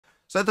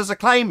So there's a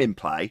claim in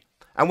play,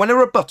 and when a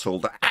rebuttal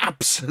that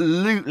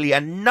absolutely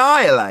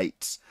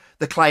annihilates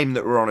the claim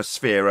that we're on a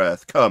sphere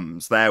Earth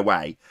comes their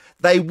way,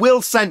 they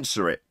will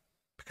censor it,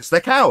 because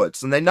they're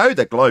cowards, and they know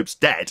their globe's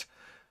dead.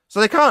 So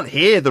they can't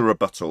hear the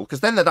rebuttal, because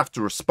then they'd have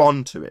to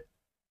respond to it.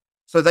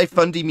 So they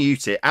fundy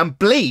mute it and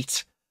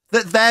bleat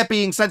that they're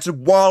being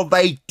censored while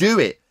they do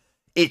it.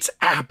 It's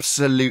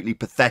absolutely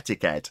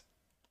pathetic, Ed.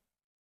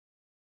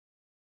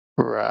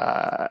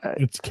 Right.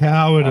 It's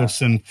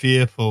cowardice and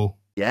fearful.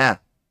 Yeah.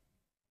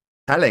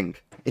 Telling.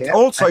 It's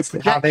also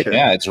projection.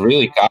 Yeah, it's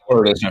really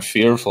cowardice and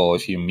fearful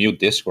if you mute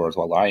Discord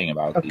while lying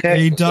about it.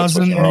 He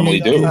doesn't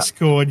mute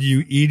Discord, you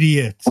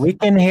idiot. We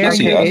can hear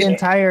you the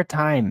entire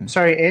time.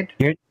 Sorry, Ed.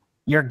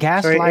 You're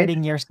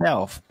gaslighting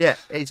yourself. Yeah,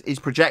 he's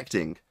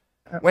projecting.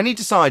 When he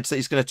decides that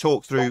he's going to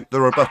talk through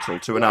the rebuttal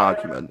to an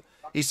argument,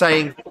 he's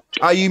saying,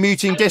 are you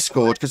muting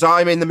Discord? Because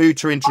I'm in the mood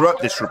to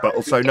interrupt this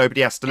rebuttal so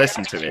nobody has to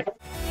listen to it.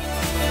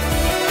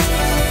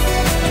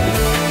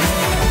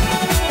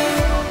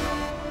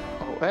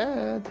 Oh,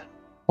 Ed.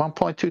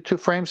 1.22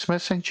 frames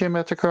missing,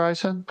 geometric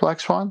horizon,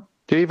 Black Swan.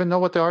 Do you even know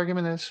what the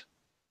argument is?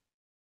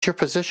 It's your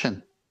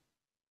position.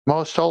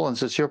 Most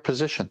Solons is your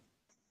position.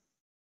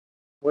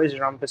 Where's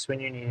Rumpus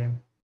when you need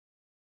him?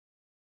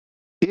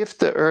 If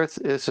the Earth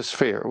is a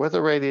sphere with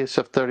a radius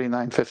of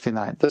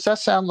 3959, does that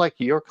sound like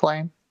your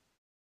claim?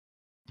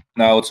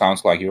 No, it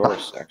sounds like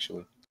yours,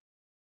 actually.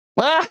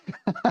 I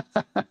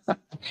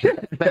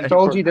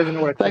told you he doesn't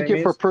know what a Thank claim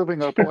you for is.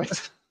 proving our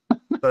point.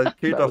 So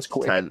kudos to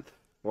 10th.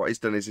 What he's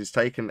done is he's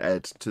taken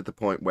Ed to the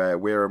point where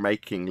we're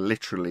making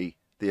literally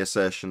the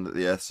assertion that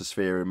the Earth's a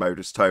sphere in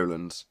modus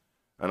tollens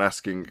and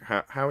asking,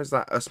 how is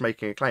that us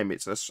making a claim?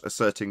 It's us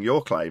asserting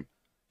your claim.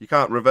 You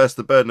can't reverse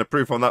the burden of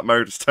proof on that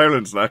modus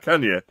tollens now,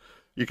 can you?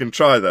 You can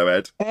try, though,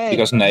 Ed. Hey,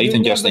 because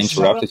Nathan just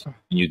interrupted you.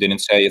 You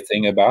didn't say a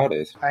thing about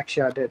it.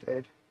 Actually, I did,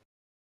 Ed.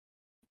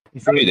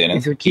 No, you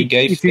didn't. He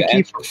gave the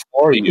answer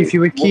for you. If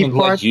you would keep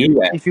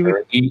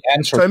he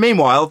answered. So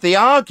meanwhile, the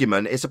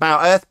argument is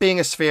about Earth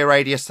being a sphere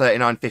radius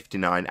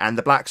 3959 and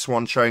the Black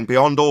Swan showing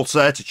beyond all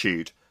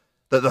certitude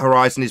that the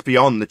horizon is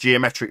beyond the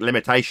geometric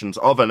limitations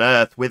of an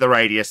Earth with a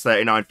radius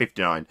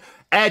 3959.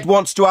 Ed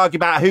wants to argue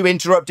about who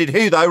interrupted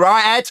who, though,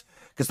 right, Ed?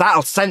 Because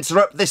that'll censor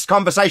up this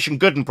conversation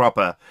good and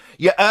proper.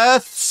 Your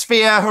Earth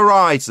sphere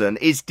horizon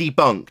is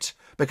debunked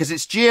because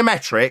it's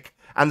geometric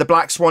and the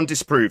Black Swan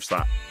disproves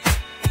that.